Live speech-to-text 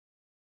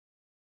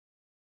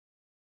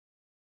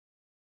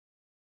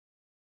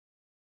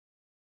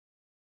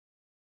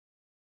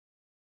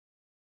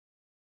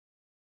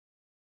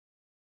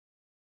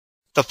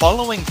The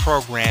following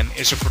program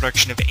is a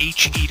production of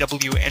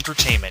HEW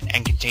Entertainment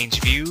and contains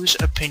views,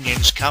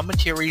 opinions,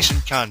 commentaries,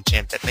 and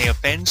content that may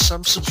offend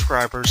some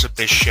subscribers of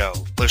this show.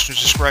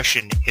 Listener's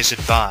discretion is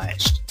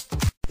advised.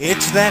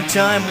 It's that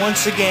time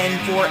once again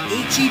for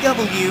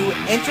HEW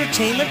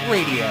Entertainment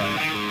Radio.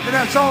 And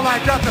that's all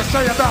I got to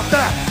say about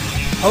that.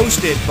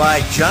 Hosted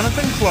by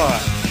Jonathan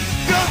Clarke.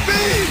 To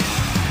be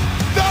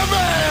the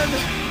man!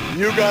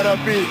 You gotta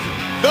be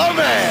the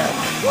man!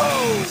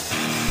 Woo!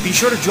 Be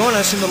sure to join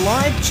us in the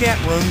live chat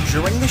room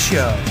during the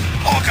show.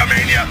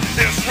 Hulkamania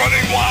is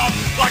running wild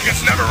like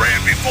it's never ran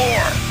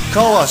before.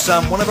 Call us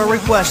on one of our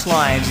request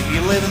lines. If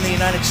you live in the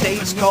United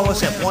States, call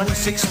us at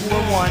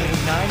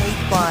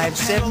 1-641-985-7800,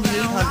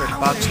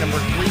 box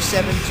number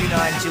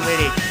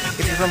 3729288.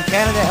 If you're from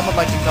Canada and would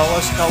like to call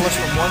us from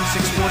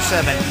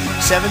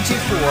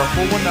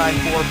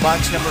 1-647-724-4194,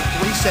 box number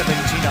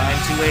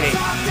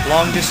 3729288.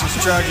 Long distance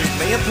charges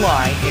may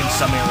apply in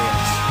some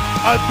areas.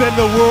 I've been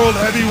the world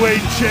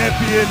heavyweight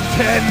champion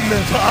 10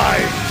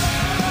 times.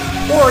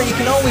 Or you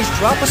can always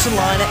drop us a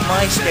line at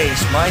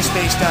MySpace,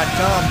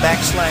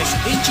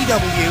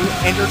 myspace.com/HEW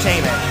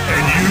Entertainment.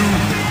 And you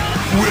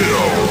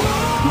will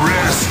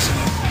rest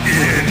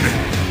in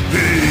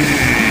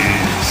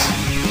peace.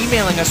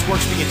 Emailing us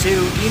works for you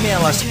too.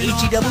 Email us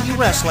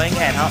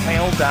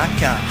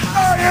hewwrestling@hotmail.com.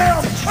 I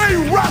am a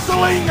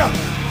wrestling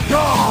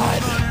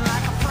god.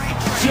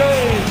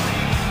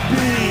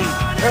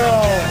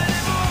 JBL.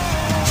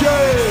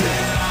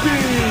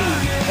 JBL.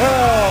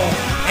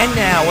 And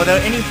now, without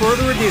any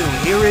further ado,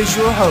 here is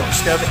your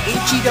host of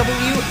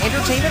HEW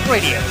Entertainment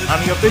Radio on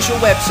the official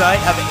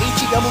website of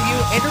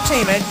HEW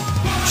Entertainment,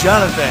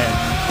 Jonathan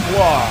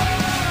Clarke.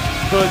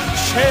 The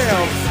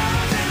champ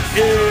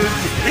is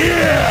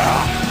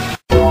here.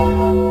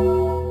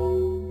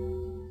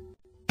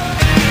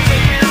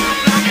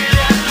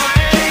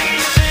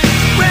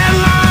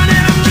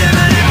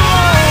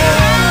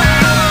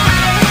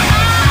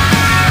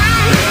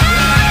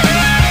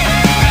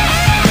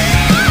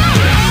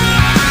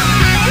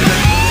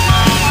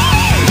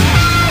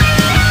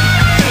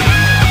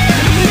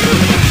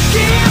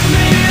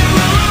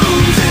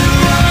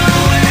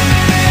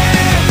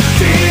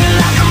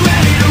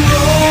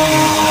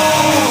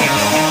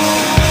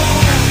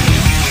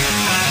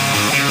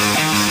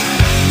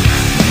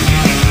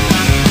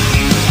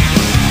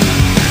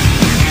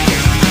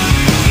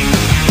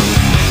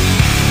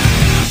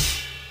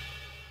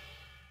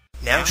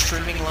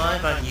 Streaming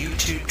live on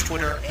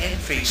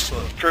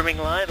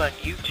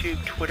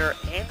YouTube, Twitter,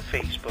 and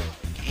Facebook.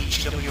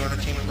 HEW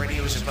Entertainment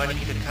Radio is inviting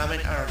you to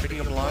comment on our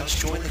video blogs,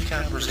 join the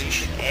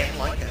conversation, and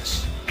like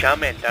us.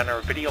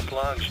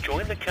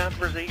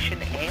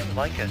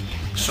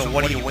 So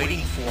what are you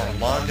waiting for?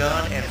 Log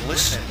on and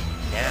listen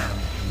now.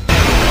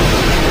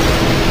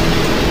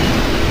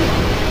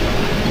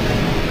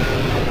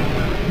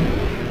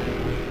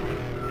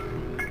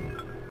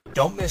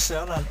 Don't miss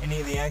out on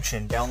any of the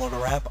action. Download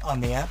our app on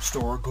the App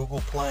Store,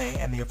 Google Play,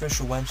 and the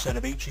official website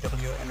of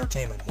HEW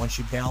Entertainment. Once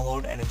you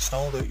download and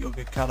install it, you'll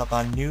get caught up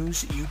on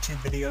news, YouTube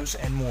videos,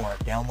 and more.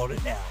 Download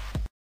it now.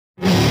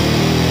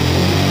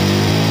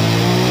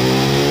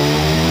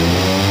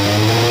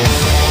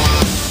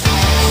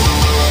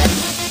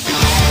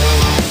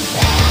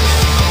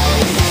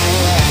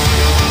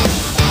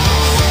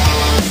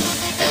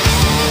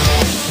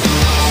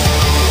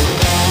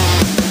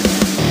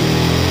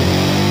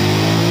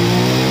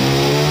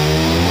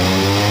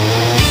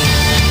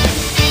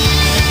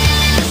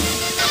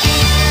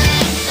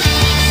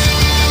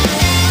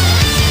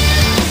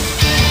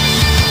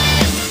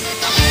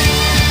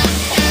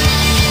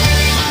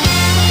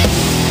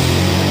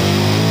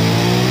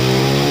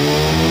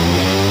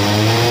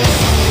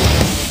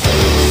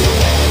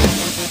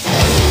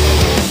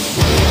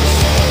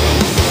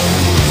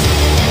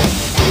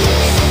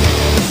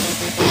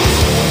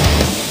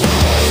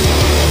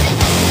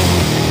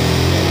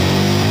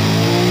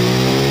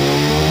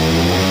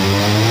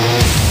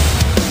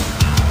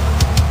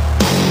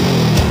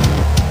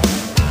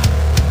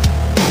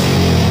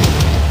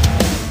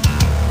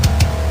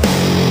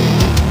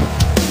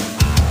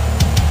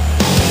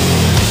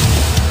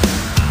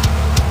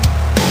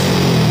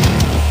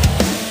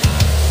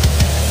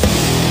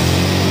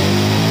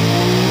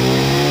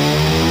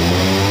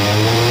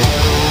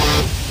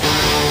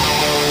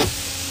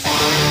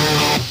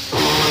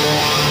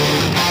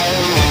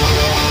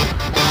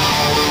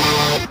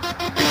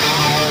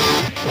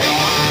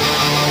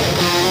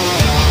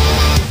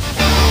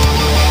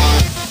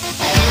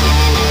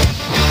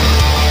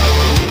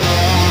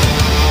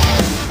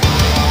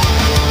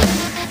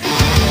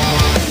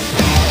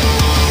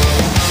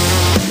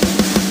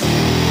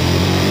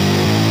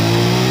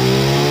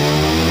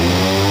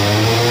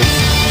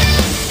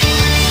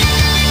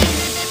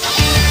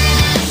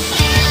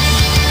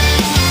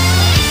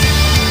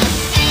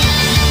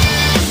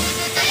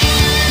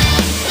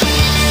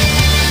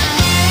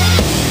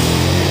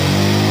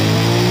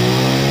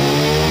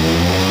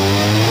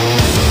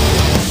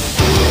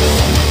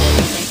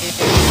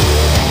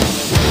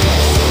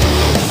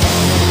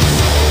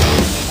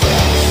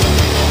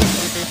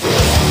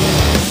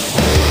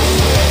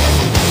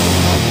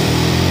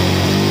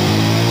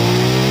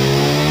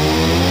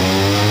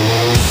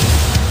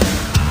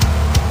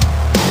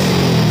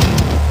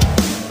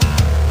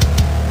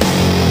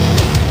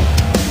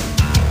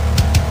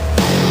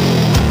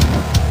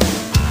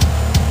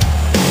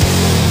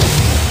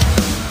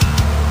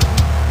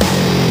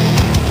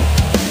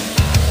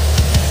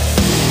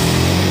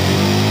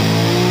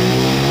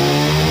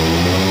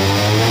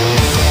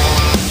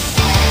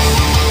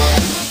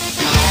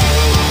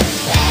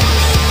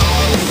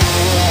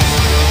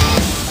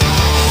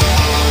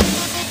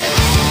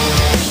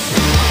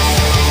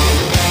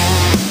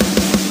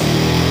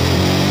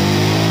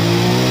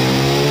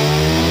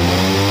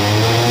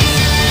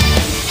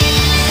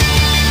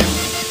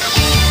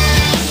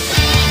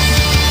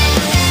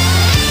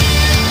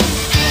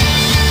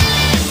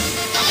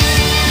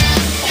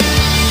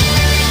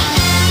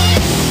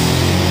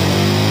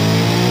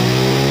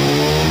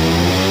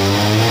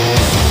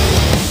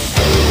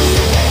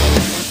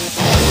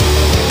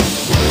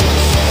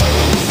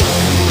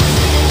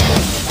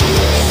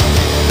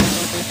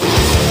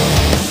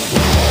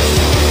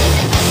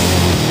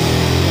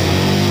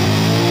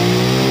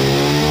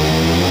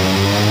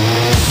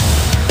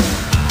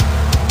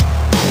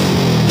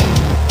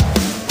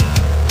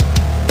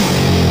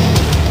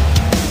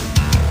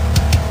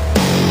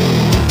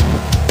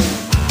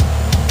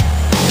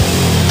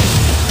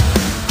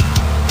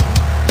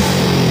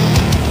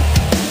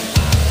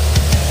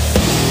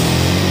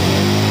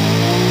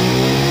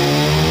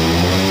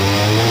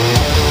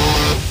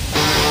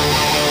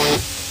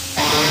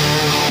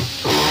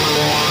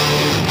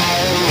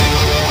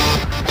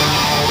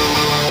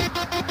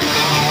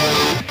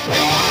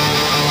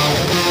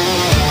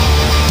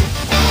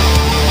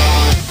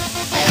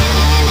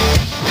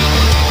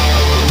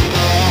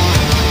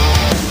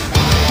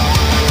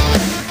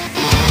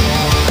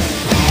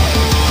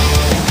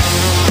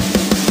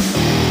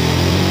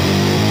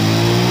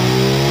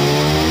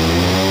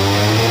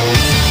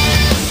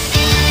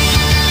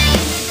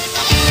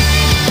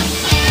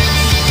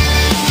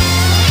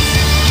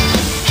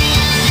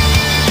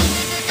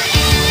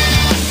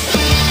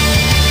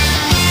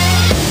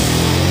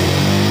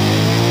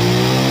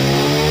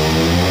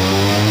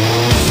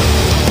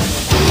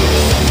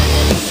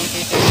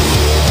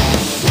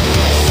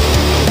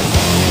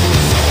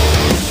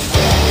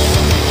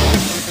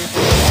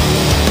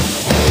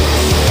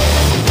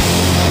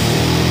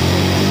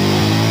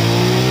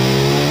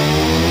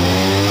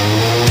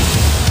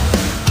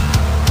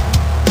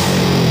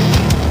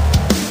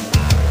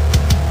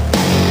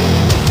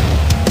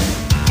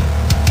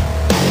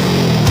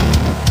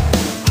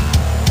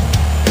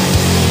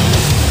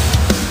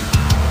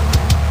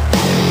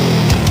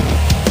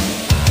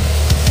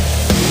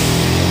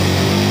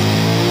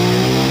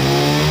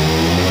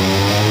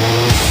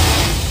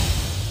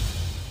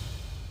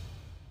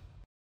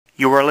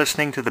 You are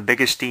listening to the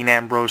biggest Dean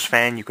Ambros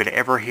fan you could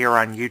ever hear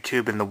on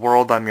YouTube in the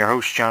world. I'm your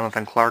host,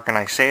 Jonathan Clarke, and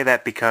I say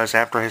that because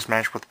after his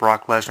match with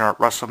Brock Lesnar at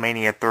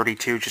WrestleMania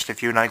 32 just a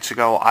few nights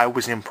ago, I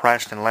was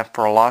impressed and left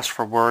for a loss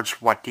for words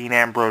for what Dean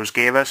Ambros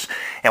gave us,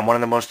 and one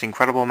of the most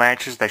incredible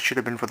matches that should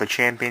have been for the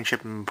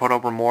championship and put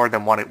over more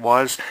than what it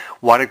was.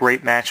 What a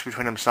great match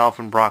between himself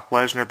and Brock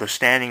Lesnar. The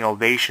standing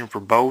ovation for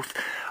both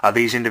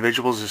these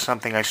individuals is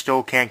something I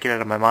still can't get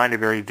out of my mind, a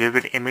very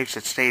vivid image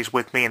that stays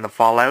with me in the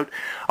fallout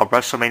of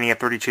WrestleMania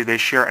 32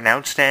 this year. An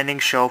outstanding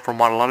show from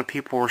what a lot of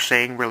people were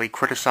saying, really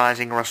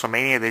criticizing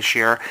WrestleMania this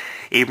year.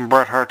 Even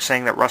Bret Hart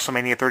saying that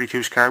WrestleMania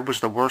 32's card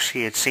was the worst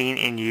he had seen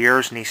in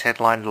years, and he's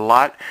headlined a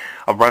lot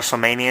of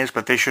WrestleManias,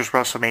 but this year's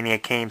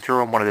WrestleMania came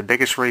through, and one of the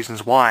biggest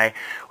reasons why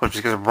was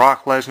because of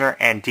Brock Lesnar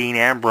and Dean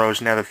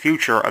Ambros. Now, the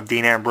future of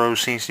Dean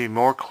Ambros seems to be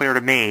more clear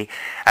to me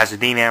as a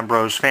Dean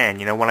Ambros fan.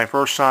 You know, when I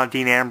first saw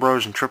Dean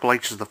Ambros and Triple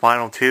H as the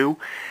final two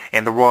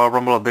in the Royal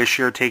Rumble of this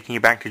year, taking you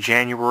back to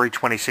January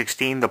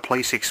 2016, the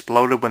place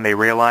exploded when they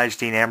realized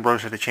Dean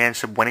Ambros had a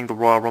chance of winning the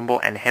Royal Rumble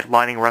and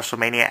headlining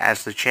WrestleMania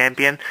as the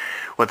champion,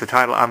 with the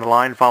title on the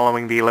line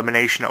following the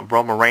elimination of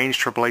Roman Reigns.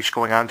 Triple H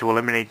going on to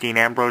eliminate Dean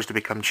Ambros to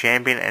become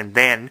champion, and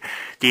then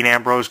Dean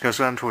Ambros goes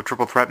on to a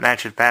triple threat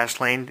match at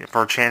Fastlane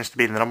for a chance to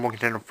be the number one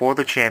contender for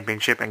the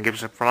championship, and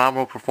gives a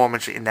phenomenal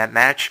performance in that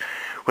match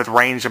with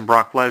Reigns and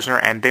Brock Lesnar.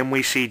 And then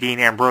we see Dean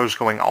Ambros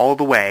going all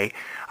the way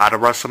out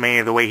of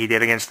WrestleMania the way he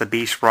did against the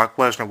Beast Brock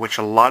Lesnar, which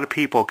a lot of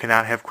people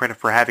cannot have credit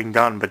for having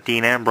done, but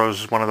Dean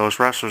Ambros is one of those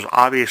wrestlers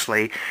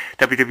obviously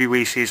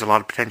WWE sees a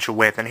lot of potential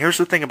with. And here's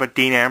the thing about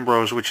Dean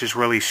Ambros, which is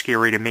really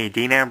scary to me.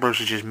 Dean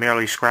Ambros is just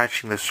merely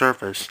scratching the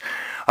surface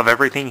of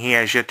everything he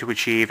has yet to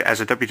achieve as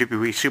a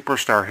WWE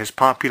superstar. His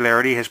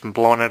popularity has been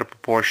blown out of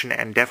proportion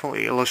and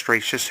definitely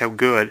illustrates just how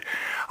good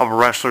of a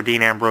wrestler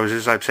Dean Ambros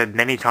is. I've said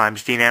many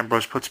times, Dean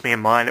Ambros puts me in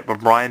mind of a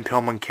Brian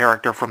Pillman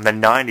character from the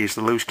 90s,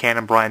 the loose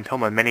cannon Brian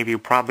Pillman. Many of you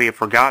probably have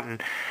forgotten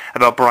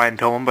about Brian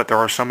Pillman, but there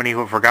are so many who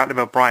have forgotten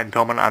about Brian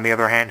Pillman, on the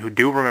other hand, who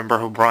do remember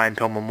who Brian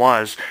Pillman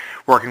was,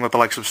 working with the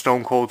likes of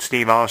Stone Cold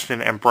Steve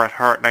Austin and Bret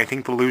Hart. And I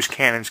think the loose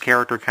cannon's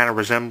character kind of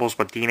resembles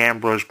what Dean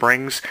Ambros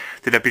brings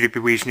to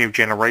WWE's new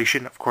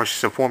generation. Of course,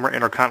 he's a former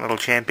Intercontinental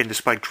Champion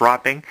despite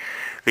dropping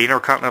the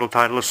Intercontinental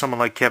title to someone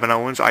like Kevin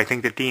Owens. I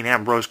think that Dean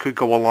Ambros could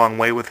go a long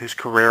way with his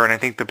career, and I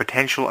think the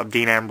potential of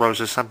Dean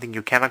Ambros is something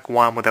you cannot go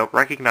on without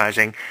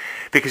recognizing,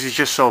 because he's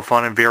just so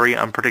fun and very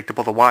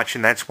unpredictable to watch.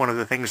 And that's one of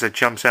the things that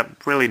jumps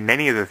up, really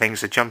many of the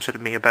things that jumps out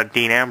at me about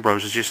Dean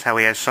Ambros, is just how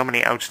he has so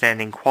many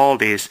outstanding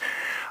qualities,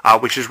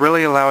 which is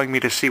really allowing me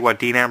to see what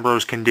Dean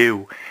Ambros can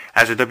do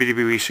as a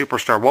WWE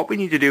superstar. What we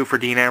need to do for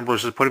Dean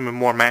Ambros is put him in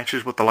more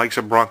matches with the likes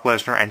of Brock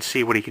Lesnar and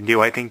see what he can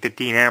do. I think that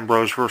Dean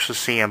Ambros versus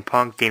CM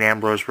Punk, Dean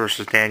Ambros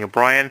versus Daniel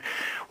Bryan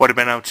would have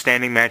been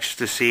outstanding matches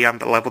to see on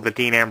the level that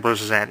Dean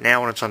Ambros is at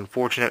now, and it's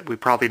unfortunate we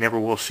probably never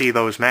will see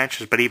those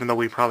matches. But even though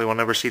we probably will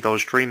never see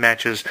those dream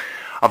matches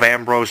of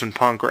Ambros and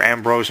Punk or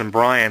Ambros and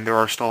Bryan, there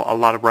are still a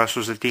lot of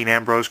wrestlers that Dean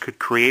Ambros could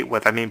create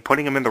with. I mean,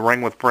 putting him in the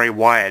ring with Bray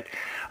Wyatt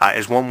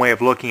is one way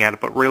of looking at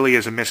it, but really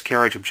is a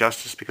miscarriage of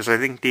justice, because I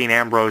think Dean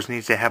Ambros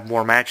needs to have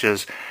more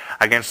matches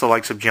against the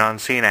likes of John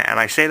Cena. And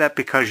I say that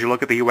because you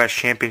look at the U.S.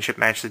 Championship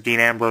match that Dean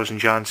Ambros and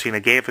John Cena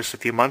gave us a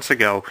few months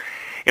ago.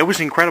 It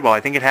was incredible.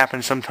 I think it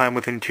happened sometime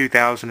within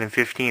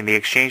 2015. The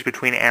exchange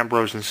between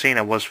Ambros and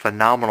Cena was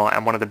phenomenal,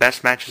 and one of the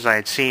best matches I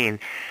had seen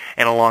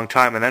in a long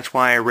time, and that's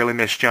why I really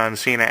miss John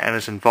Cena and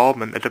his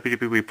involvement in the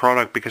WWE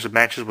product, because of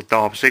matches with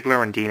Dolph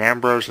Ziggler and Dean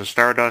Ambros and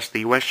Stardust.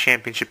 The U.S.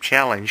 Championship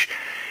Challenge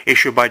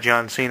issued by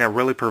John Cena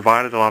really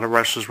provided a lot of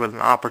wrestlers with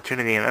an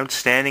opportunity, an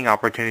outstanding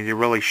opportunity to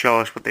really show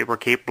us what they were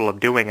capable of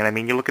doing. And I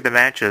mean, you look at the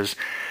matches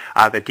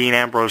that Dean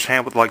Ambros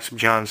had with the likes of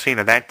John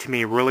Cena, that to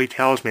me really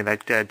tells me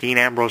that Dean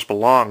Ambros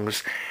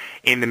belongs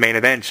in the main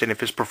events. And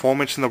if his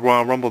performance in the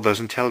Royal Rumble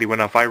doesn't tell you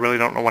enough, I really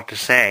don't know what to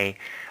say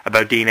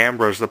about Dean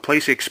Ambros. The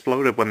place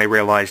exploded when they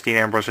realized Dean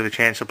Ambros had a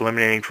chance of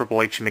eliminating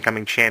Triple H and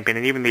becoming champion,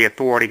 and even the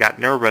Authority got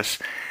nervous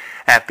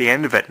at the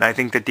end of it. And I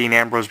think that Dean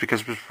Ambros,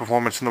 because of his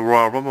performance in the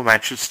Royal Rumble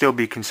match, should still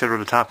be considered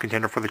a top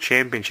contender for the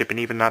championship, and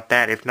even not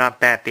that, if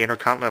not that, the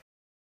Intercontinental